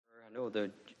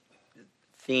the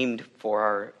themed for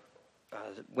our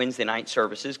Wednesday night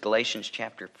services, Galatians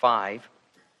chapter 5,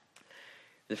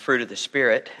 the fruit of the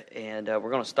Spirit. And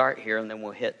we're going to start here, and then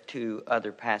we'll hit two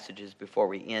other passages before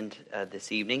we end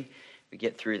this evening. We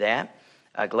get through that.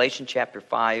 Galatians chapter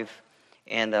 5.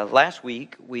 And last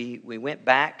week, we went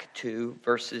back to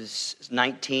verses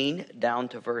 19 down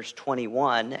to verse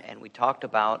 21, and we talked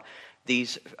about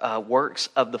these works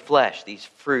of the flesh, these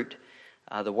fruit.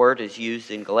 The word is used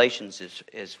in Galatians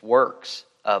as works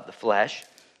of the flesh,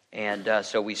 and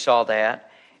so we saw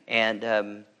that,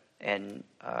 and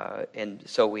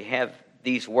so we have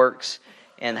these works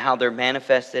and how they're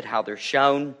manifested, how they're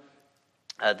shown,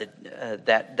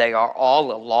 that they are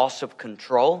all a loss of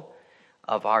control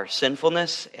of our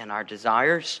sinfulness and our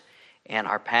desires and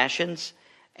our passions,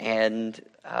 and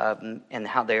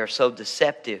how they are so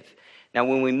deceptive. Now,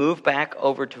 when we move back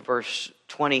over to verse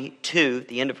 22,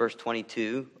 the end of verse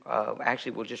 22,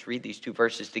 actually we'll just read these two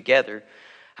verses together.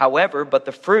 However, but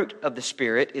the fruit of the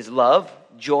Spirit is love,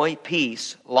 joy,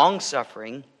 peace,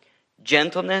 long-suffering,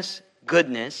 gentleness,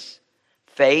 goodness,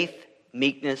 faith,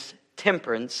 meekness,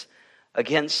 temperance.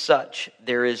 Against such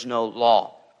there is no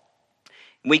law.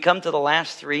 We come to the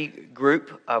last three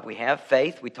group. We have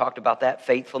faith. We talked about that,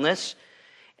 faithfulness.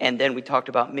 And then we talked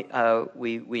about,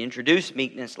 we introduced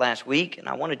meekness last week, and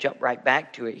I want to jump right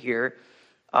back to it here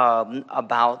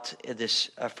about this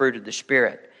fruit of the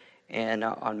Spirit and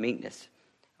on meekness.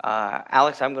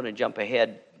 Alex, I'm going to jump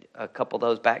ahead a couple of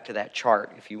those back to that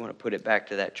chart, if you want to put it back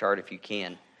to that chart if you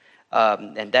can.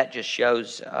 And that just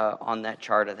shows on that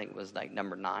chart, I think it was like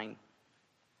number 9.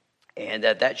 And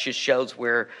that just shows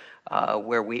where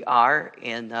we are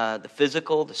in the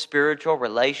physical, the spiritual,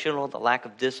 relational, the lack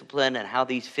of discipline, and how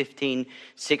these 15,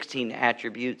 16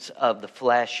 attributes of the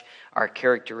flesh are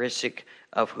characteristic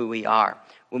of who we are.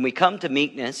 When we come to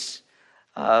meekness,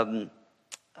 one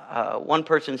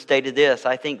person stated this: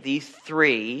 I think these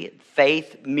three,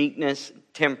 faith, meekness,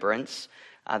 temperance,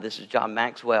 this is John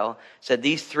Maxwell, said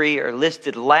these three are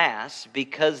listed last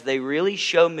because they really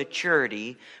show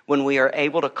maturity when we are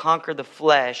able to conquer the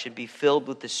flesh and be filled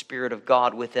with the Spirit of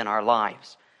God within our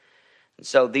lives. And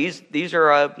so these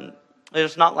are,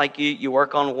 it's not like you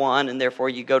work on one and therefore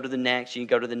you go to the next, and you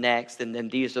go to the next, and then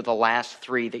these are the last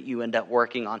three that you end up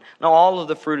working on. No, all of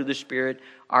the fruit of the Spirit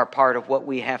are part of what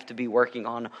we have to be working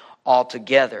on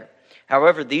altogether.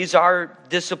 However, these are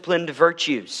disciplined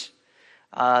virtues.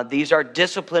 These are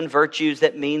disciplined virtues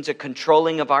that means a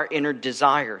controlling of our inner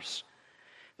desires.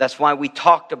 That's why we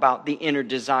talked about the inner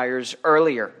desires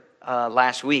earlier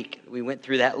last week. We went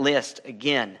through that list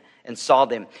again and saw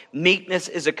them. Meekness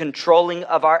is a controlling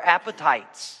of our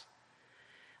appetites.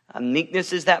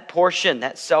 Meekness is that portion,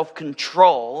 that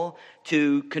self-control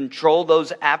to control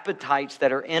those appetites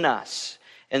that are in us.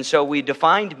 And so we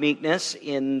defined meekness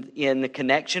in the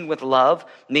connection with love.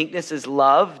 Meekness is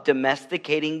love,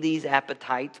 domesticating these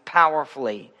appetites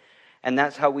powerfully. And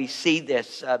that's how we see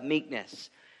this meekness.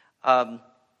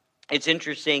 It's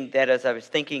interesting that as I was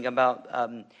thinking about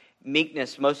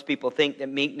meekness, most people think that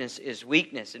meekness is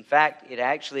weakness. In fact, it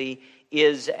actually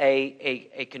is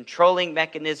a controlling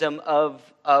mechanism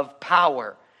of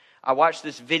power. I watched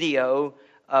this video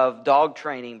of dog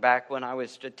training back when I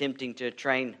was attempting to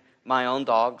train my own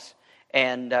dogs,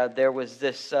 and there was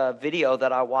this video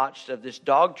that I watched of this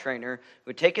dog trainer who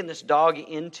had taken this dog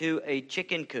into a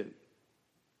chicken coop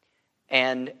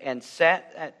and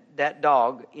sat that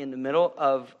dog in the middle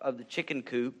of the chicken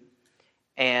coop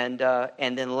and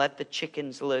then let the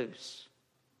chickens loose.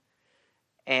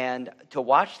 And to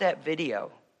watch that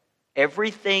video,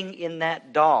 everything in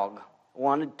that dog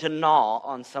wanted to gnaw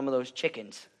on some of those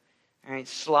chickens, all right,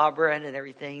 slobbering and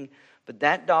everything. But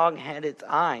that dog had its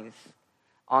eyes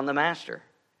on the master.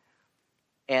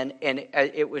 And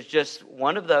it was just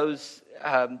one of those,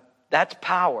 that's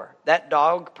power. That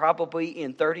dog probably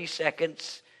in 30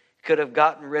 seconds could have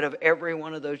gotten rid of every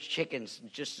one of those chickens,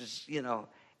 just as,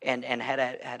 and had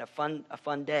a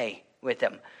fun day with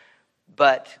them.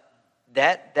 But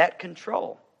that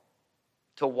control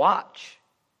to watch,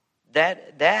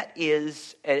 that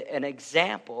is an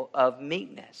example of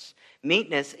meekness.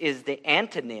 Meekness is the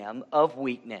antonym of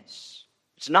weakness.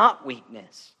 It's not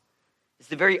weakness. It's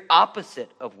the very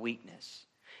opposite of weakness.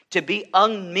 To be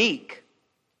unmeek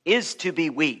is to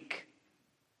be weak.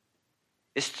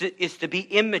 It's to be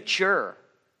immature.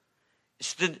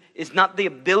 It's not the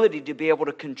ability to be able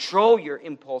to control your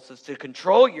impulses, to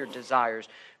control your desires.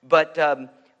 But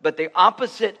the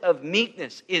opposite of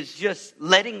meekness is just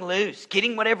letting loose,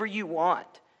 getting whatever you want,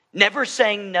 never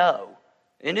saying no.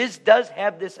 And it does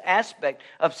have this aspect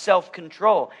of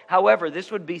self-control. However,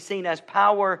 this would be seen as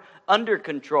power under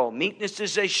control. Meekness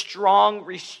is a strong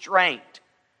restraint,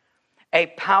 a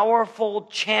powerful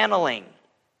channeling.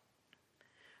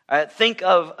 Think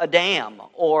of a dam,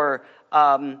 or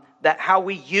that how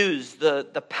we use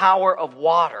the power of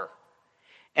water.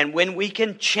 And when we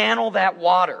can channel that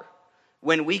water,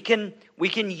 when we can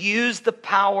use the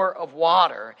power of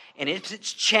water, and if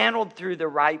it's channeled through the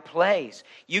right place,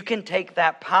 you can take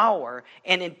that power,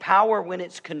 and in power, when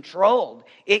it's controlled,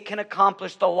 it can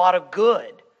accomplish a lot of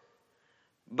good.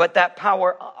 But that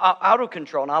power out of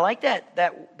control, and I like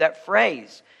that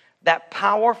phrase, that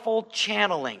powerful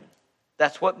channeling.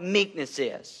 That's what meekness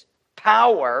is.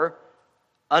 Power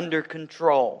under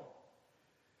control.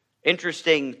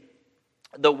 Interesting,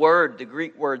 the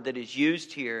Greek word that is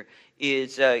used here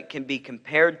can be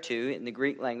compared to, in the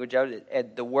Greek language,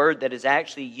 the word that is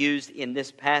actually used in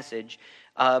this passage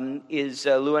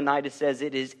Leonidas says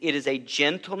it is a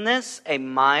gentleness, a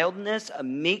mildness, a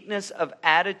meekness of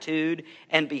attitude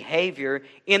and behavior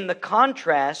in the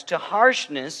contrast to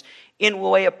harshness in the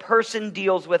way a person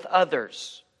deals with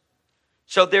others.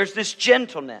 So there's this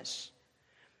gentleness.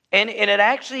 And it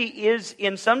actually is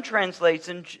in some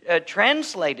translations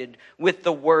translated with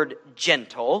the word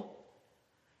gentle.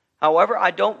 However,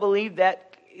 I don't believe that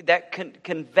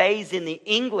conveys in the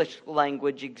English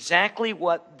language exactly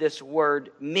what this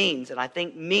word means. And I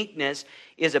think meekness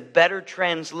is a better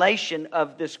translation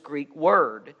of this Greek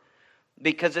word,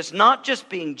 because it's not just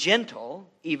being gentle,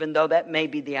 even though that may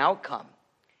be the outcome.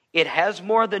 It has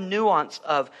more the nuance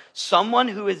of someone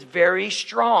who is very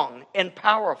strong and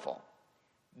powerful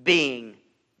being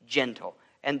gentle.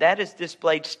 And that is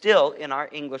displayed still in our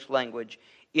English language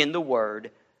in the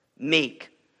word meek.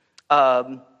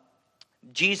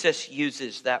 Jesus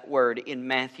uses that word in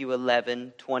Matthew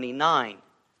 11:29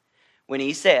 when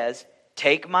he says,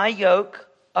 "Take my yoke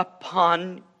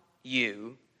upon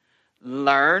you,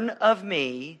 learn of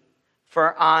me,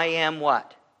 for I am"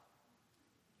 what?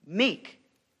 Meek.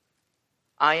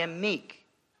 I am meek.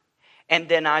 And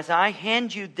then as I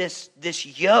hand you this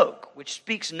yoke, which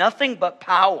speaks nothing but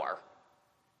power,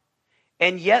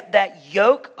 and yet that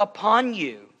yoke upon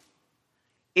you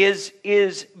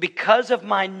is because of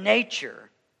my nature,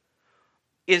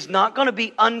 is not going to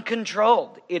be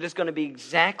uncontrolled. It is going to be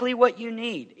exactly what you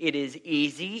need. It is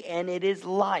easy and it is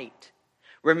light.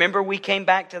 Remember, we came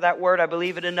back to that word, I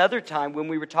believe, at another time when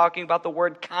we were talking about the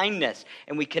word kindness,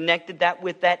 and we connected that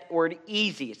with that word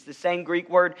easy. It's the same Greek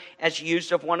word as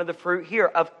used of one of the fruit here,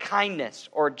 of kindness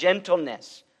or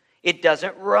gentleness. It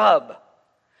doesn't rub.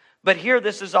 But here,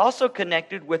 this is also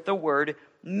connected with the word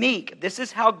meek. This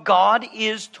is how God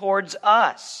is towards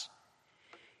us.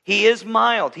 He is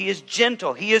mild. He is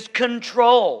gentle. He is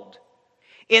controlled.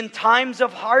 In times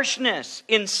of harshness,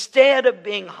 instead of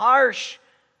being harsh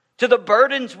to the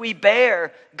burdens we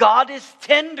bear, God is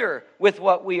tender with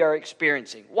what we are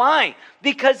experiencing. Why?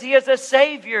 Because He is a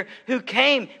Savior who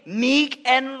came meek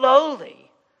and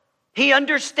lowly. He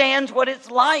understands what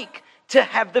it's like to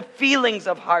have the feelings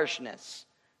of harshness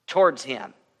towards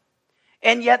Him.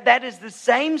 And yet that is the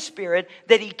same Spirit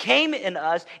that He came in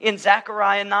us in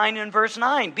Zechariah 9 and verse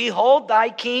 9. "Behold, thy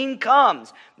king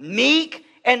comes, meek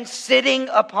and sitting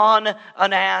upon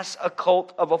an ass, a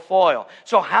colt of a foal."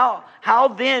 So how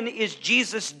then is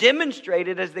Jesus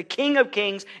demonstrated as the King of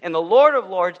Kings and the Lord of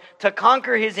Lords to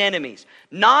conquer His enemies?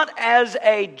 Not as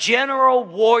a general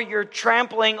warrior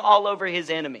trampling all over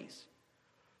His enemies.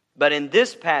 But in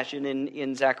this passion,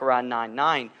 in Zechariah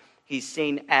 9:9, He's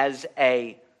seen as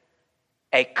a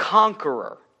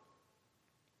conqueror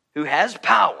who has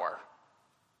power,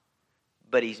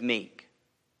 but He's meek.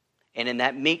 And in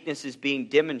that meekness is being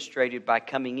demonstrated by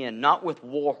coming in, not with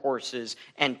war horses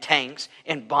and tanks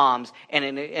and bombs, and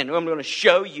I'm going to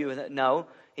show you that. No,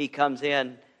 He comes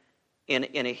in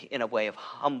a way of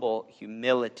humble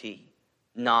humility,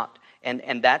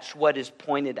 and that's what is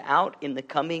pointed out in the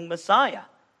coming Messiah.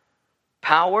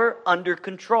 Power under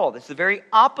control. This is the very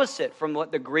opposite from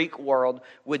what the Greek world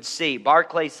would see.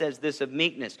 Barclay says this of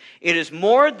meekness: it is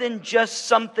more than just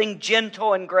something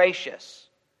gentle and gracious.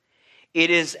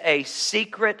 It is a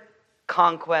secret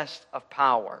conquest of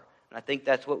power. And I think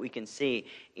that's what we can see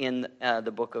in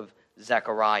the book of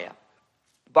Zechariah.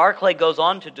 Barclay goes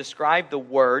on to describe the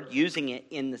word, using it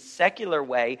in the secular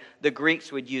way the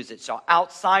Greeks would use it. So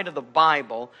outside of the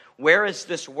Bible, where is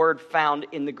this word found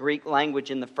in the Greek language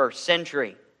in the first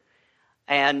century?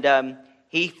 And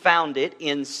he found it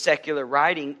in secular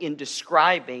writing in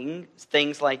describing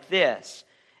things like this: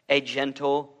 a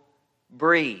gentle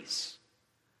breeze.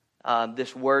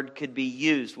 This word could be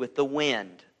used with the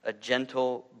wind, a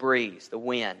gentle breeze, the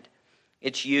wind.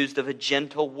 It's used of a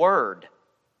gentle word,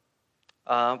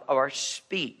 of our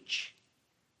speech.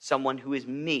 Someone who is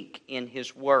meek in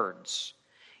his words.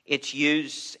 It's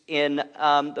used in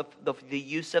the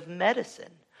use of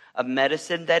medicine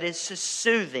that is a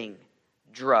soothing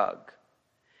drug.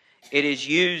 It is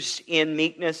used in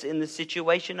meekness in the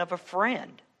situation of a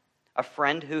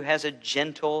friend who has a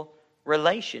gentle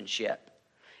relationship.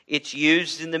 It's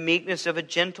used in the meekness of a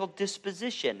gentle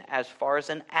disposition as far as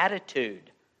an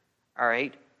attitude. All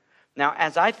right? Now,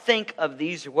 as I think of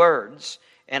these words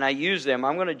and I use them,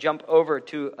 I'm going to jump over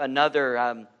to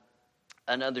another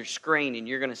screen, and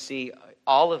you're going to see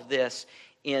all of this.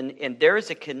 And there is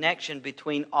a connection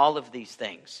between all of these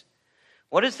things.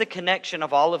 What is the connection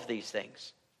of all of these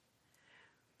things?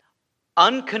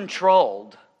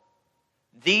 Uncontrolled,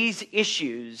 these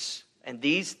issues and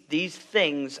these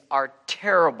things are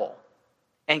terrible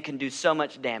and can do so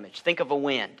much damage. Think of a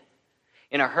wind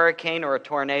in a hurricane or a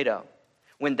tornado.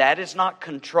 When that is not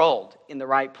controlled in the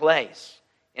right place,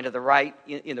 in the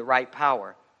right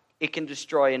power, it can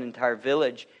destroy an entire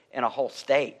village and a whole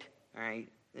state. All right,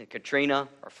 in Katrina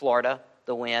or Florida,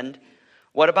 the wind.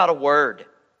 What about a word?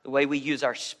 The way we use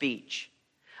our speech.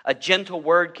 A gentle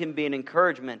word can be an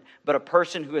encouragement, but a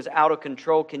person who is out of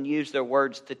control can use their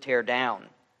words to tear down.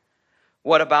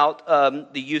 What about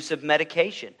the use of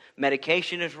medication?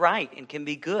 Medication is right and can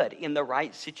be good in the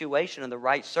right situation, in the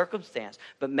right circumstance.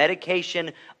 But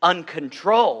medication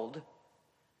uncontrolled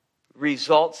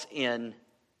results in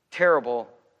terrible,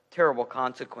 terrible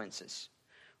consequences.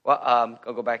 Well,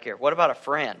 I'll go back here. What about a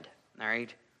friend? All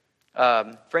right.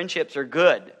 Friendships are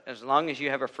good as long as you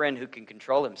have a friend who can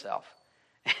control himself.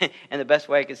 And the best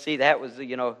way I could see that was,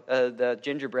 the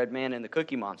gingerbread man and the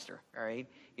Cookie Monster. All right.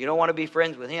 You don't want to be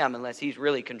friends with him unless he's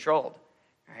really controlled.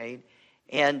 All right.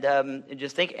 And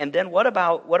just think. And then what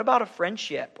about a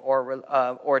friendship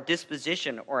or a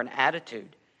disposition or an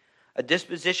attitude? A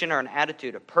disposition or an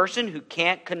attitude. A person who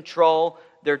can't control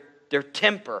their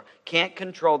temper, can't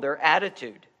control their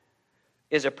attitude,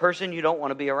 is a person you don't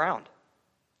want to be around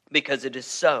because it is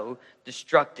so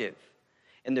destructive.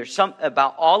 And there's some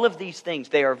about all of these things.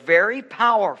 They are very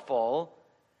powerful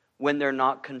when they're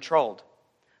not controlled.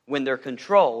 When they're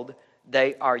controlled,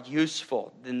 they are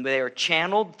useful. Then they are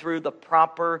channeled through the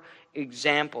proper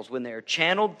examples. When they are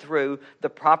channeled through the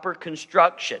proper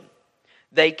construction,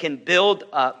 they can build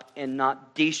up and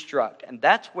not destruct. And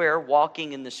that's where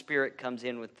walking in the Spirit comes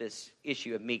in with this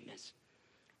issue of meekness.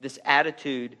 This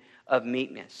attitude of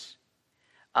meekness.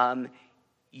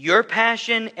 Your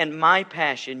passion and my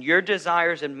passion, your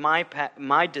desires and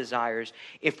my desires,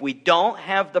 if we don't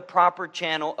have the proper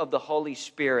channel of the Holy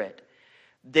Spirit,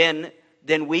 then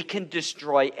we can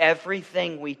destroy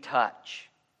everything we touch.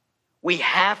 We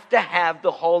have to have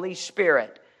the Holy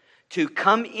Spirit to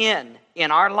come in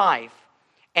our life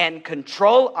and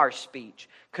control our speech,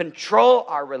 control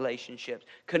our relationships,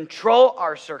 control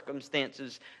our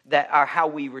circumstances, that are how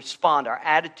we respond, our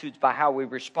attitudes by how we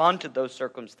respond to those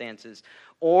circumstances,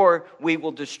 or we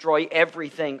will destroy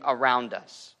everything around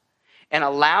us. And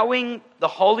allowing the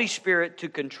Holy Spirit to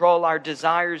control our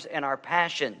desires and our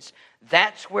passions,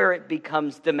 that's where it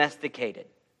becomes domesticated.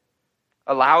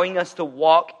 Allowing us to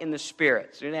walk in the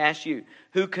Spirit. So I'm going to ask you,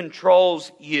 who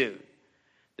controls you?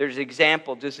 There's an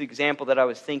example that I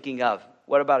was thinking of.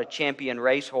 What about a champion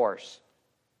racehorse?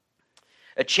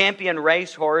 A champion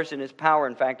racehorse and his power.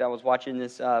 In fact, I was watching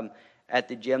this at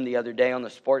the gym the other day on the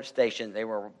sports station. They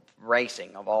were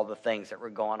racing of all the things that were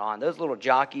going on. Those little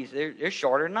jockeys, they're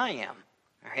shorter than I am.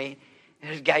 All right?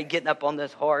 There's a guy getting up on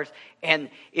this horse, and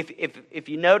if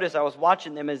you notice, I was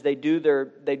watching them as they do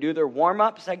their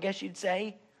warm-ups, I guess you'd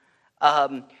say.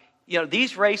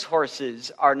 These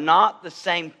racehorses are not the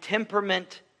same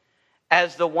temperament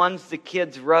as the ones the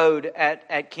kids rode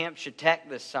at Camp Chautauqua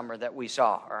this summer that we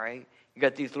saw. All right, you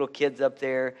got these little kids up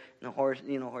there, and the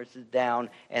horses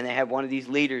down, and they have one of these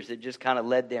leaders that just kind of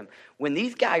led them. When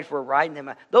these guys were riding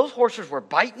them, those horses were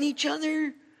biting each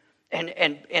other.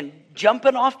 And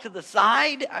jumping off to the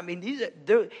side. I mean,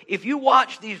 if you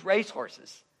watch these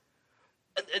racehorses,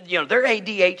 they're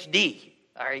ADHD,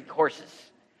 all right, horses.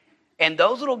 And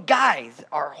those little guys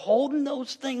are holding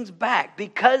those things back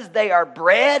because they are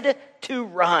bred to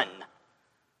run.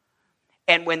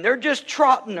 And when they're just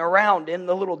trotting around in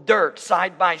the little dirt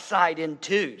side by side in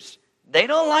twos, they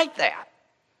don't like that.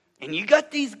 And you got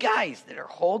these guys that are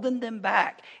holding them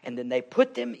back, and then they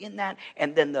put them in that,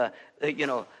 and then the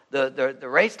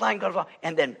race line goes on,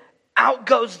 and then out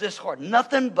goes this horse,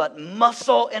 nothing but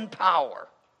muscle and power.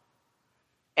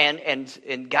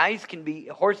 And guys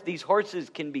these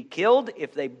horses can be killed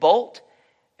if they bolt,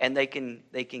 and they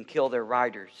can kill their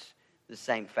riders the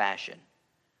same fashion.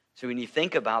 So when you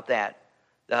think about that,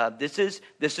 This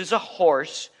is a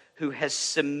horse who has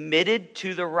submitted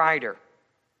to the rider,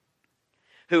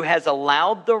 who has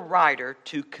allowed the rider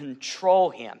to control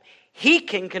him. He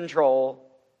can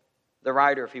control the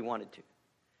rider if he wanted to.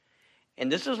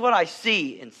 And this is what I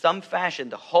see in some fashion.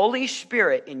 The Holy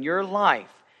Spirit in your life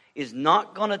is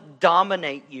not going to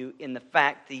dominate you in the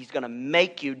fact that He's going to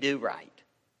make you do right.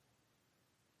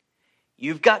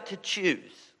 You've got to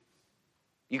choose.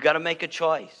 You've got to make a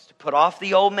choice to put off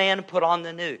the old man and put on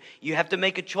the new. You have to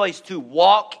make a choice to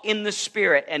walk in the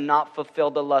Spirit and not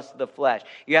fulfill the lust of the flesh.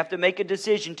 You have to make a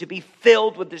decision to be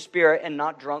filled with the Spirit and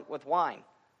not drunk with wine.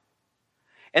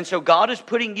 And so God is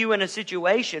putting you in a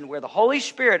situation where the Holy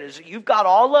Spirit is, you've got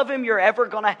all of Him you're ever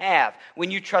going to have when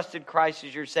you trusted Christ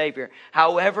as your Savior.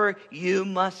 However, you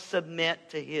must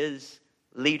submit to His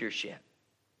leadership.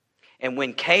 And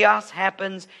when chaos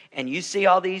happens and you see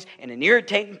all these and an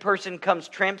irritating person comes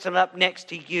tramping up next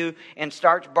to you and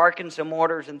starts barking some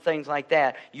orders and things like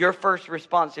that, your first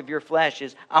response of your flesh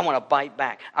is, I want to bite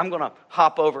back. I'm going to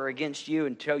hop over against you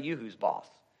and tell you who's boss.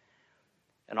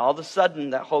 And all of a sudden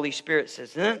that Holy Spirit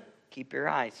says, keep your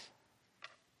eyes.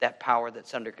 That power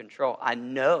that's under control. I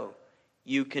know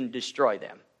you can destroy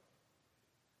them.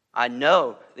 I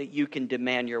know that you can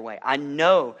demand your way. I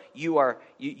know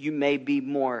you may be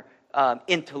more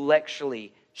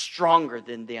intellectually stronger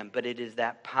than them, but it is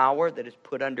that power that is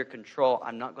put under control.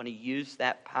 I'm not going to use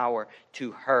that power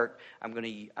to hurt. I'm going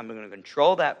to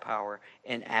control that power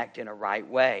and act in a right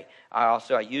way.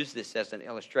 I used this as an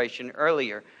illustration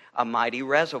earlier. A mighty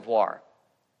reservoir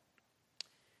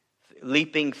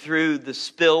leaping through the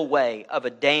spillway of a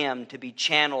dam to be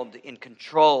channeled and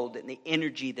controlled, and the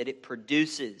energy that it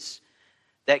produces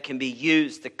that can be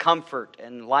used to comfort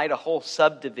and light a whole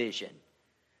subdivision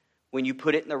when you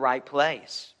put it in the right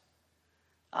place.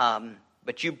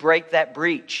 But you break that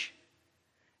breach,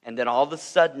 and then all of a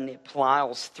sudden it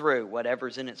plows through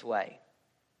whatever's in its way.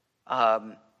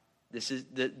 This is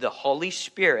the Holy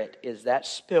Spirit is that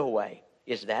spillway,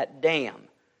 is that dam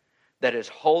that is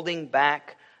holding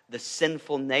back the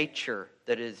sinful nature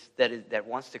that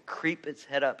wants to creep its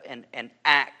head up and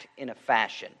act in a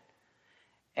fashion.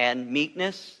 And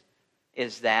meekness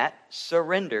is that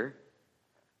surrender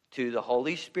to the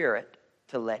Holy Spirit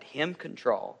to let Him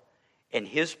control and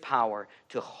His power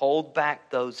to hold back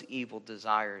those evil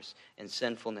desires and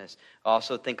sinfulness.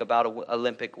 Also think about an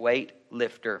Olympic weight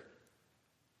lifter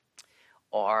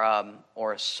or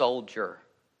a soldier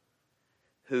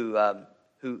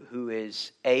who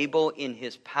is able in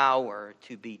his power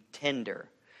to be tender.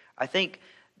 I think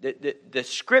the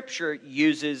Scripture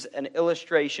uses an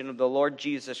illustration of the Lord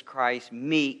Jesus Christ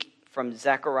meek from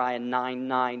Zechariah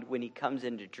 9:9 when He comes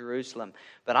into Jerusalem.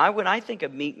 But when I think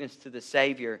of meekness to the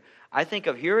Savior, I think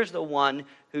of here is the one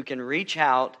who can reach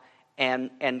out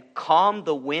and calm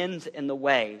the winds and the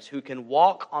waves, who can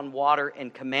walk on water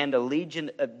and command a legion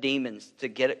of demons to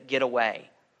get away.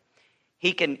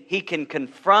 He can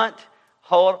confront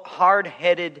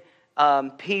hard-headed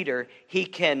Peter. He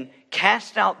can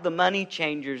cast out the money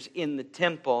changers in the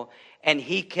temple, and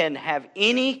he can have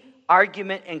any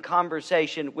argument and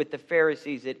conversation with the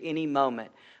Pharisees at any moment.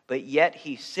 But yet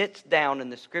He sits down,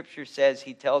 and the Scripture says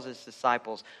He tells His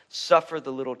disciples, suffer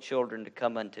the little children to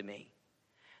come unto me.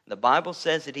 The Bible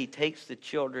says that He takes the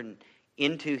children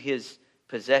into His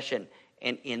possession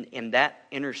and in that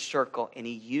inner circle, and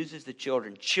He uses the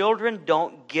children. Children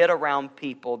don't get around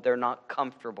people they're not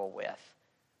comfortable with.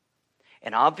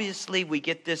 And obviously we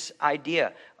get this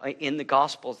idea in the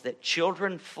Gospels that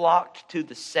children flocked to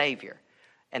the Savior.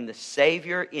 And the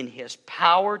Savior, in His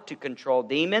power to control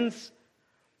demons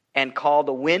and call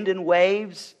the wind and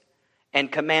waves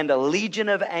and command a legion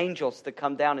of angels to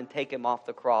come down and take Him off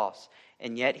the cross.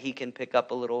 And yet He can pick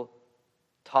up a little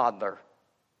toddler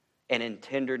and in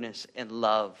tenderness and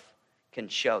love can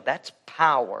show. That's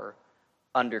power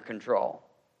under control.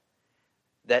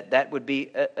 That would be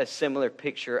a similar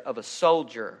picture of a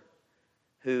soldier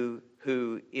who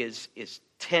is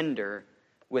tender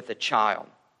with a child.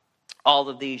 All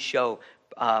of these show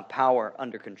power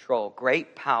under control.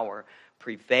 Great power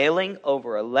prevailing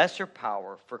over a lesser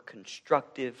power for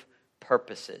constructive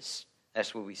purposes.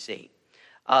 That's what we see.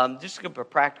 Just a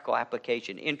practical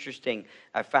application. Interesting,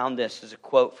 I found this as a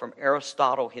quote from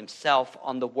Aristotle himself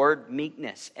on the word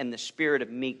meekness and the spirit of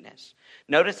meekness.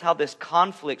 Notice how this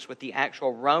conflicts with the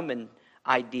actual Roman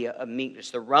idea of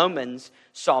meekness. The Romans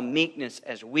saw meekness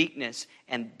as weakness,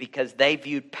 and because they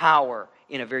viewed power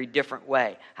in a very different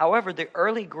way. However, the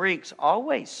early Greeks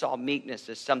always saw meekness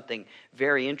as something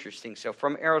very interesting. So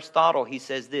from Aristotle, he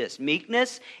says this: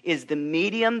 meekness is the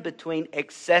medium between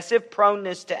excessive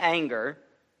proneness to anger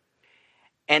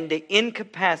and the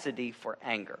incapacity for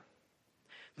anger.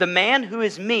 The man who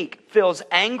is meek feels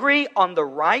angry on the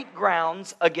right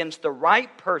grounds against the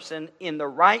right person in the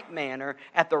right manner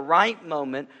at the right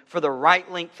moment for the right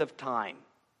length of time.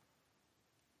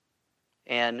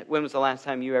 And when was the last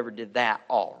time you ever did that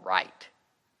all right?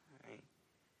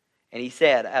 And he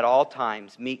said, at all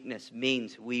times, meekness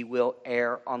means we will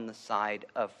err on the side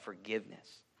of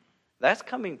forgiveness. That's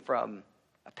coming from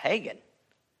a pagan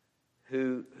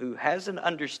who has an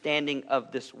understanding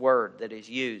of this word that is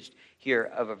used here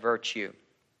of a virtue.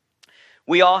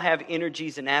 We all have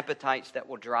energies and appetites that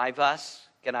will drive us.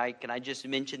 Can I just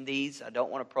mention these? I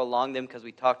don't want to prolong them because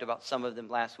we talked about some of them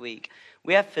last week.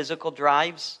 We have physical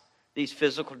drives. These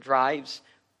physical drives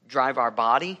drive our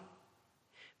body.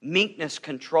 Meekness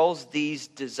controls these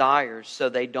desires so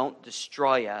they don't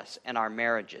destroy us and our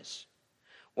marriages.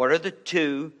 What are the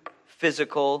two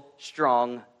physical,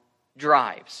 strong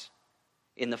drives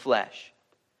in the flesh?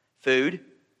 Food,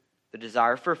 the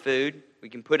desire for food. We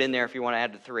can put in there if you want to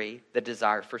add the three. The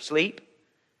desire for sleep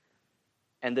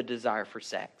and the desire for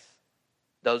sex.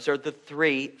 Those are the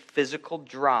three physical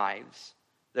drives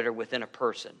that are within a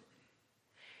person.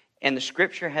 And the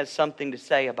Scripture has something to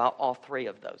say about all three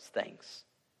of those things.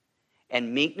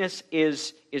 And meekness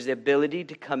is the ability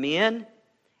to come in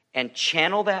and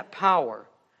channel that power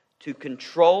to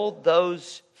control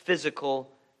those physical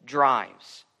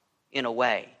drives in a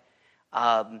way.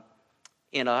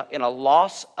 In a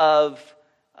loss of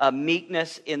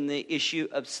meekness in the issue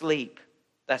of sleep,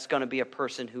 that's going to be a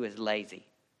person who is lazy,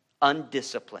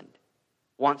 undisciplined,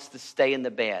 wants to stay in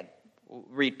the bed.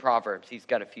 Read Proverbs. He's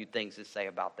got a few things to say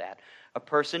about that. A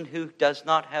person who does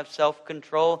not have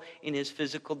self-control in his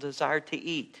physical desire to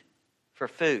eat for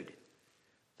food.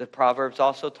 The Proverbs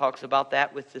also talks about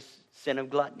that with the sin of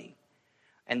gluttony.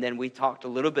 And then we talked a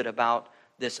little bit about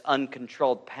this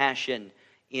uncontrolled passion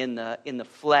in the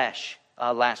flesh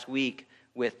last week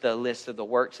with the list of the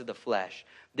works of the flesh.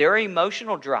 There are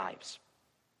emotional drives,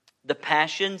 the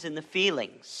passions and the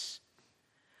feelings.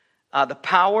 The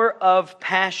power of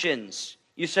passions.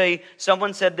 You say,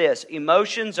 someone said this,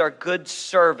 emotions are good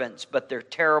servants, but they're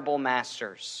terrible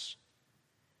masters.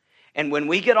 And when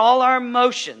we get all our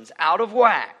emotions out of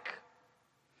whack,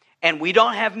 and we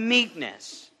don't have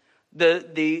meekness, the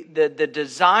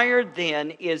desire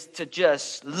then is to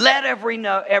just let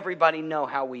everybody know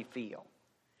how we feel.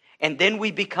 And then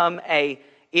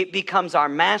it becomes our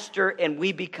master, and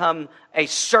we become a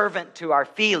servant to our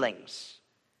feelings.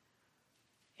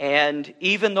 And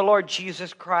even the Lord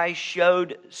Jesus Christ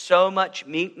showed so much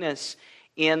meekness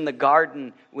in the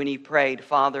garden when he prayed,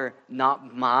 Father,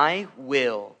 not my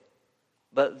will,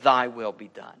 but thy will be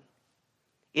done.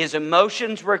 His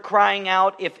emotions were crying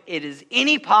out, if it is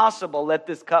any possible, let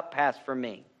this cup pass from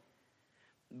me.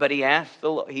 But he asked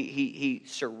the Lord, he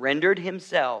surrendered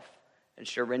himself and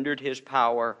surrendered his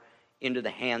power into the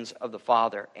hands of the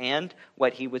Father and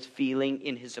what he was feeling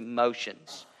in his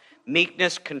emotions.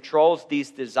 Meekness controls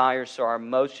these desires so our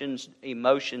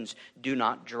emotions do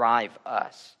not drive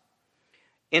us.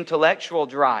 Intellectual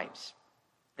drives.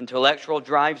 Intellectual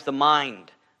drives the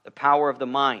mind, the power of the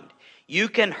mind. You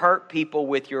can hurt people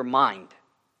with your mind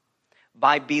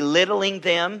by belittling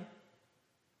them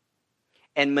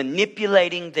and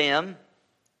manipulating them.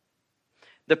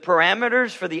 The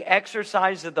parameters for the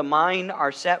exercise of the mind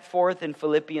are set forth in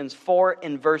Philippians 4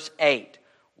 in verse 8.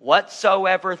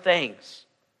 Whatsoever things.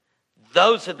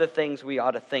 Those are the things we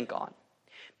ought to think on.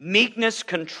 Meekness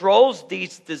controls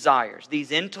these desires,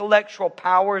 these intellectual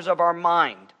powers of our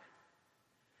mind,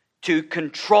 to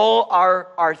control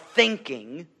our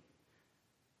thinking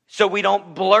so we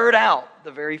don't blurt out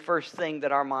the very first thing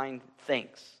that our mind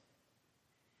thinks.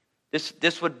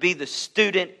 This would be the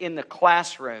student in the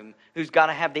classroom who's got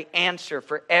to have the answer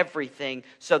for everything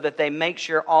so that they make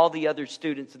sure all the other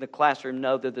students in the classroom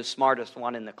know they're the smartest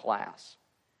one in the class,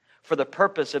 for the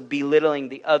purpose of belittling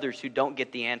the others who don't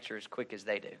get the answer as quick as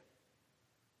they do.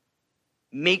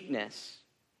 Meekness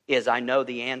is, I know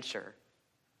the answer,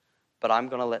 but I'm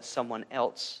going to let someone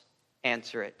else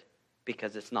answer it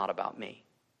because it's not about me.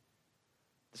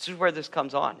 This is where this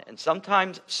comes on. And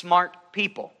sometimes smart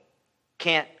people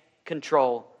can't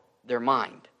control their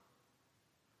mind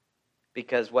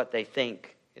because what they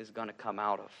think is going to come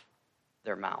out of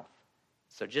their mouth.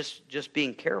 So just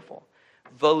being careful.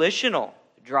 Volitional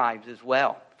drives as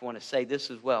well. If I want to say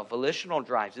this as well. Volitional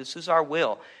drives. This is our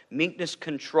will. Meekness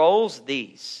controls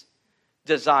these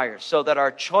desires so that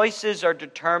our choices are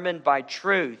determined by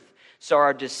truth, so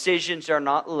our decisions are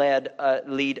not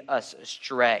lead us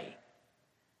astray.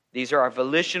 These are our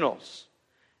volitionals.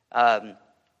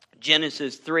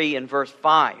 Genesis 3 and verse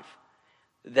 5.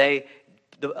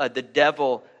 The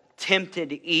devil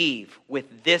tempted Eve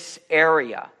with this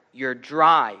area your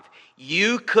drive.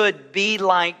 You could be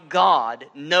like God,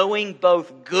 knowing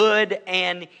both good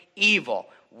and evil.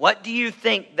 What do you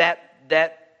think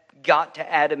that got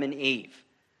to Adam and Eve?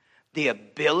 The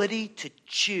ability to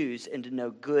choose and to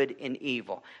know good and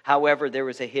evil. However, there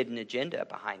was a hidden agenda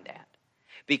behind that.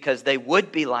 Because they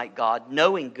would be like God,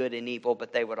 knowing good and evil,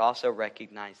 but they would also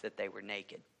recognize that they were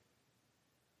naked.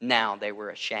 Now they were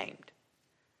ashamed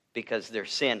because their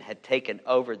sin had taken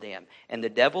over them. And the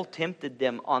devil tempted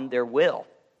them on their will.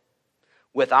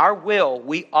 With our will,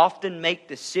 we often make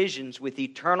decisions with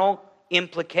eternal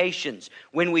implications.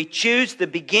 When we choose the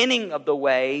beginning of the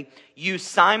way, you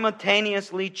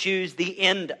simultaneously choose the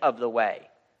end of the way,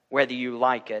 whether you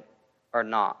like it or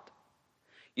not.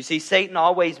 You see, Satan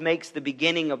always makes the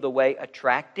beginning of the way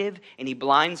attractive, and he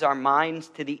blinds our minds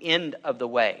to the end of the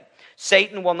way.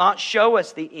 Satan will not show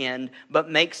us the end, but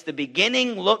makes the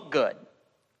beginning look good.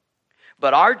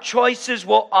 But our choices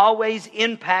will always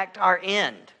impact our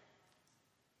end.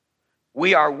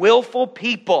 We are willful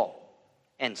people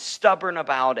and stubborn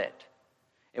about it.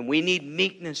 And we need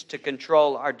meekness to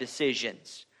control our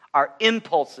decisions, our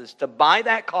impulses to buy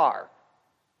that car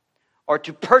or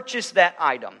to purchase that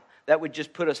item that would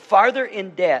just put us farther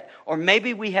in debt, or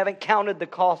maybe we haven't counted the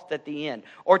cost at the end,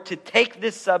 or to take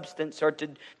this substance, or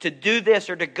to do this,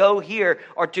 or to go here,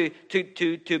 or to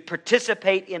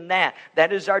participate in that.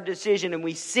 That is our decision, and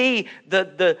we see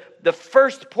the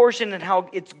first portion and how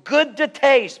it's good to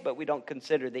taste, but we don't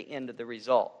consider the end of the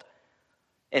result.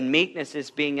 And meekness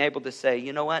is being able to say,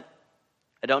 you know what?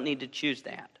 I don't need to choose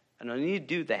that. I don't need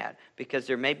to do that, because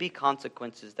there may be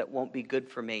consequences that won't be good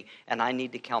for me, and I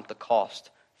need to count the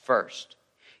cost first.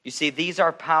 You see, these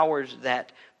are powers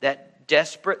that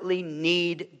desperately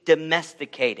need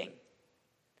domesticating.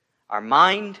 Our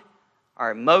mind,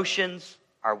 our emotions,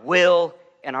 our will,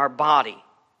 and our body.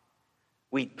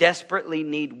 We desperately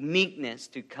need meekness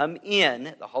to come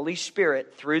in, the Holy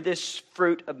Spirit, through this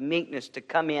fruit of meekness to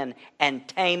come in and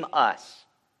tame us.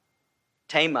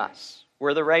 Tame us.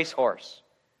 We're the racehorse.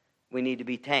 We need to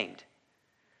be tamed.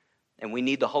 And we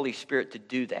need the Holy Spirit to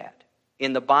do that.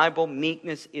 In the Bible,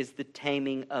 meekness is the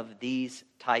taming of these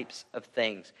types of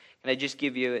things. Can I just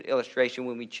give you an illustration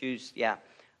when we choose?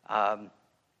 Dr.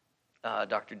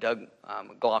 Doug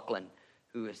McLaughlin,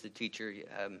 who is the teacher,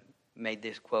 made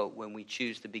this quote: when we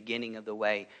choose the beginning of the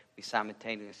way, we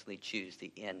simultaneously choose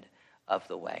the end of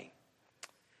the way.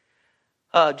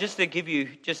 Just to give you,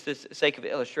 just for the sake of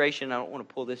illustration, I don't want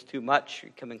to pull this too much.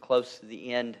 We're coming close to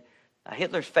the end.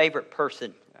 Hitler's favorite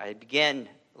person. I began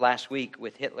last week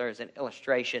with Hitler as an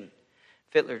illustration.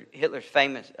 Hitler's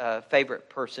famous favorite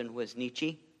person was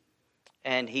Nietzsche,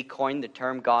 and he coined the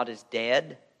term "God is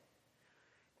dead."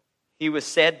 He was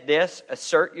said this: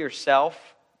 assert yourself,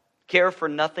 care for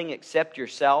nothing except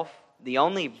yourself. The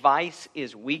only vice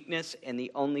is weakness, and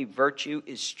the only virtue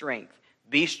is strength.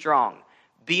 Be strong.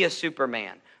 Be a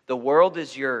Superman. The world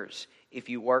is yours if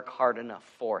you work hard enough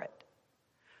for it.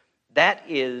 That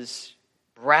is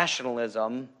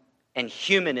rationalism and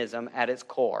humanism at its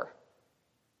core.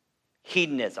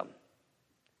 Hedonism.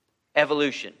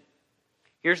 Evolution.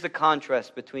 Here's the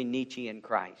contrast between Nietzsche and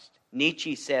Christ.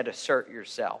 Nietzsche said, assert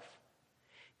yourself.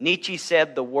 Nietzsche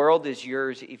said, the world is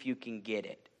yours if you can get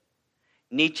it.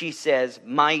 Nietzsche says,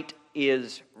 might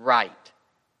is right.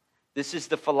 This is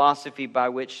the philosophy by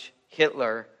which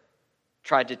Hitler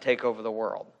tried to take over the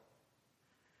world.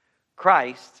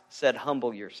 Christ said,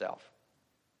 humble yourself.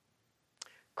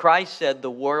 Christ said,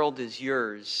 the world is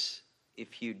yours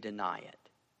if you deny it.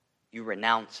 You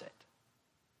renounce it.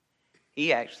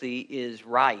 He actually is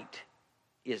right,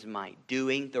 is might.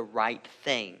 Doing the right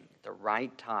thing, the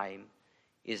right time,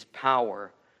 is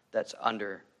power that's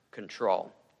under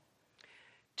control.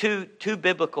 Two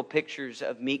biblical pictures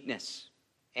of meekness.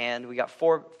 And we got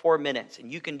four minutes,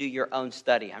 and you can do your own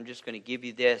study. I'm just going to give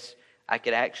you this. I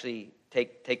could actually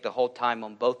take the whole time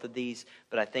on both of these,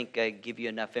 but I think I give you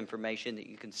enough information that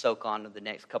you can soak on in the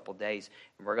next couple days.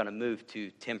 And we're going to move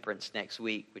to temperance next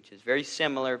week, which is very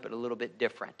similar but a little bit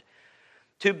different.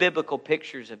 Two biblical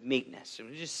pictures of meekness. So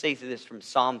we'll just say this from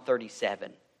Psalm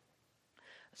 37.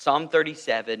 Psalm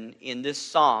 37, in this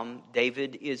psalm,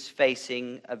 David is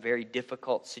facing a very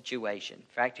difficult situation.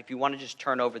 In fact, if you want to just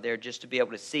turn over there just to be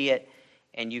able to see it,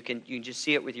 and you can just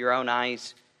see it with your own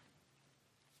eyes.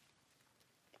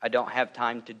 I don't have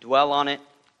time to dwell on it,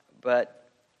 but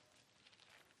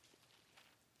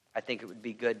I think it would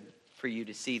be good for you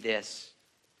to see this.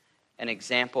 An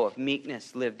example of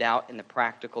meekness lived out in the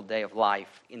practical day of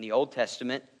life. In the Old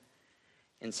Testament,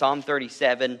 in Psalm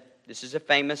 37, this is a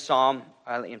famous psalm.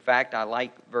 In fact, I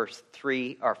like verse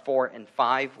 3 or 4 and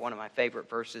 5, one of my favorite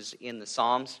verses in the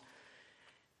Psalms.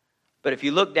 But if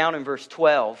you look down in verse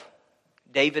 12,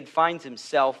 David finds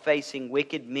himself facing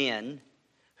wicked men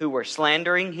who were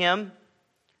slandering him,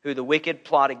 who the wicked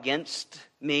plot against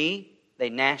me. They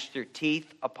gnashed their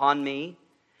teeth upon me.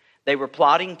 They were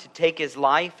plotting to take his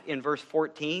life in verse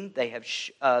 14. They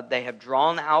have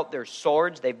drawn out their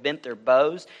swords. They've bent their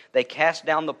bows. They cast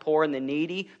down the poor and the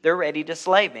needy. They're ready to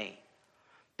slay me.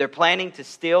 They're planning to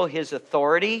steal his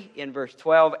authority in verse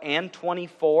 12 and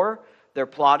 24. They're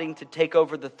plotting to take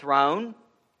over the throne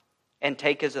and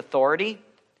take his authority.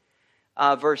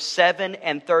 Verse 7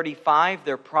 and 35,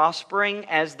 they're prospering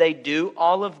as they do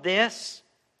all of this.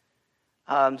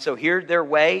 So here their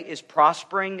way is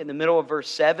prospering in the middle of verse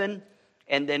 7.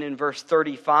 And then in verse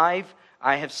 35,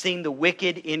 I have seen the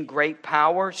wicked in great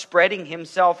power, spreading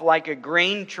himself like a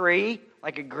green tree,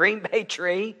 like a green bay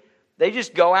tree. They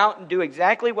just go out and do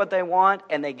exactly what they want,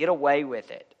 and they get away with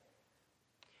it.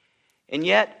 And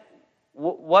yet,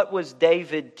 what was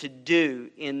David to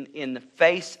do in the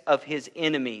face of his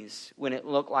enemies when it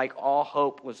looked like all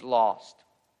hope was lost?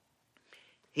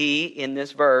 He, in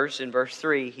this verse, in verse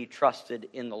 3, he trusted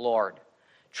in the Lord.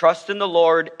 Trust in the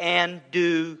Lord and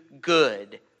do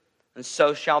good, and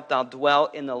so shalt thou dwell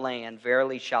in the land.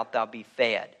 Verily shalt thou be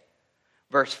fed.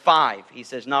 Verse 5, he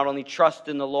says, not only trust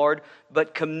in the Lord,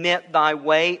 but commit thy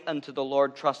way unto the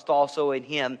Lord. Trust also in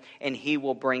him, and he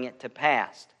will bring it to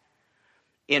pass.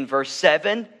 In verse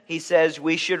 7, he says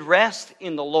we should rest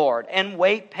in the Lord and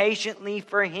wait patiently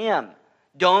for him.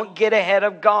 Don't get ahead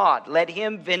of God. Let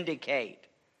him vindicate.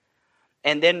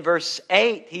 And then verse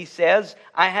 8, he says,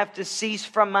 I have to cease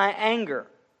from my anger.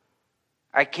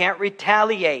 I can't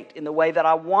retaliate in the way that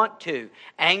I want to.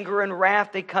 Anger and wrath,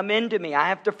 they come into me. I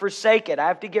have to forsake it. I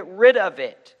have to get rid of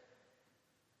it.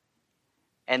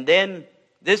 And then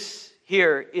this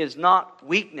here is not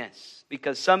weakness,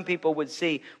 because some people would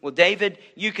see, well, David,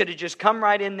 you could have just come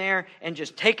right in there and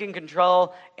just taken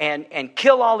control and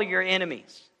kill all of your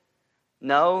enemies.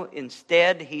 No,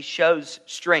 instead he shows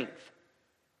strength.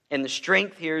 And the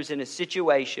strength here is in a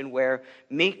situation where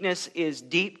meekness is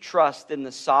deep trust in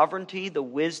the sovereignty, the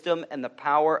wisdom, and the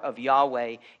power of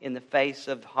Yahweh in the face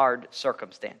of hard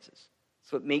circumstances.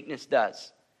 That's what meekness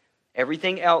does.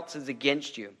 Everything else is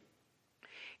against you.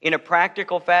 In a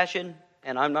practical fashion,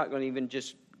 and I'm not going to even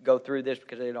just go through this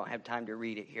because I don't have time to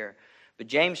read it here, but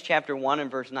James chapter 1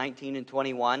 and verse 19 and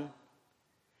 21,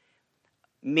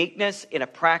 meekness in a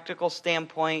practical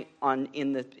standpoint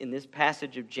in this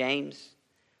passage of James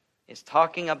is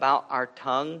talking about our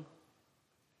tongue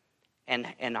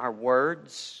and our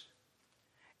words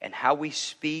and how we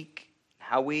speak,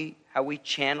 how we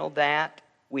channel that.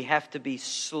 We have to be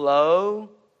slow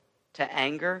to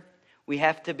anger. We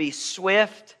have to be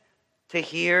swift to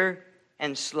hear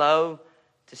and slow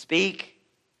to speak.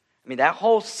 I mean, that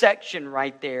whole section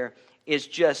right there is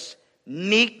just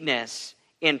meekness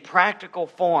in practical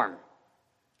form.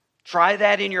 Try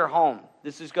that in your home.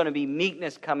 This is going to be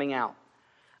meekness coming out.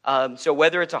 So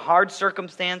whether it's a hard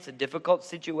circumstance, a difficult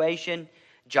situation,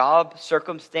 job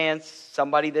circumstance,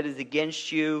 somebody that is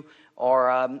against you,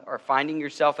 or finding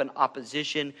yourself in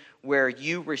opposition, where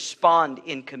you respond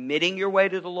in committing your way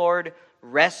to the Lord,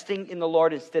 resting in the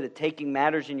Lord instead of taking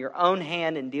matters in your own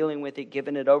hand and dealing with it,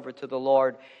 giving it over to the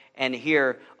Lord, and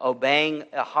here obeying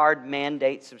the hard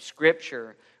mandates of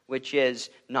Scripture, which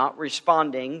is not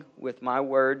responding with my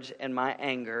words and my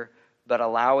anger, but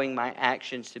allowing my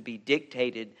actions to be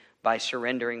dictated by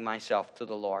surrendering myself to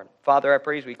the Lord. Father, I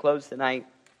pray as we close tonight,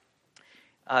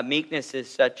 meekness is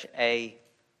such a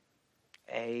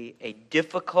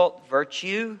difficult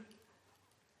virtue.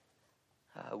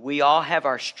 We all have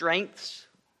our strengths,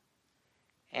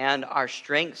 and our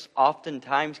strengths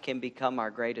oftentimes can become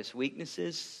our greatest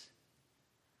weaknesses.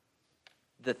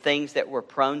 The things that we're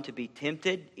prone to be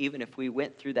tempted, even if we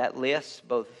went through that list,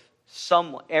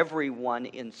 everyone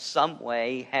in some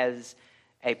way has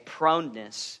a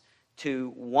proneness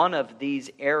to one of these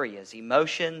areas: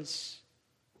 emotions,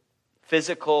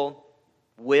 physical,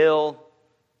 will,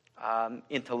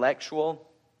 intellectual.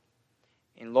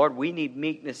 And Lord, we need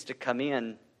meekness to come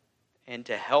in and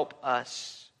to help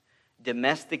us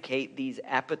domesticate these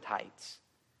appetites,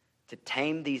 to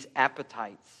tame these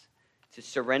appetites, to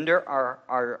surrender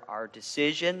our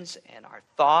decisions and our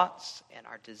thoughts and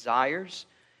our desires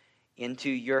into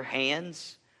your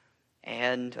hands.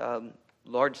 And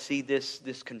Lord, see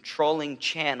this controlling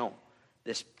channel,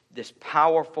 this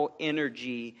powerful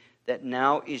energy that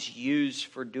now is used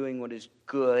for doing what is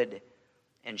good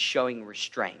and showing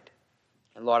restraint.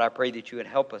 And Lord, I pray that you would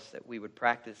help us, that we would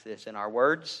practice this in our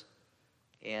words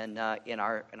and in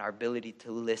our ability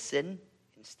to listen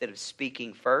instead of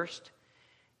speaking first,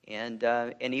 and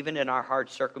even in our hard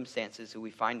circumstances that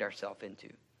we find ourselves into.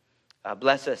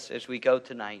 Bless us as we go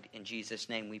tonight. In Jesus'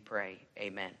 name we pray.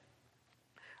 Amen.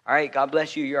 All right, God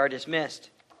bless you. You are dismissed.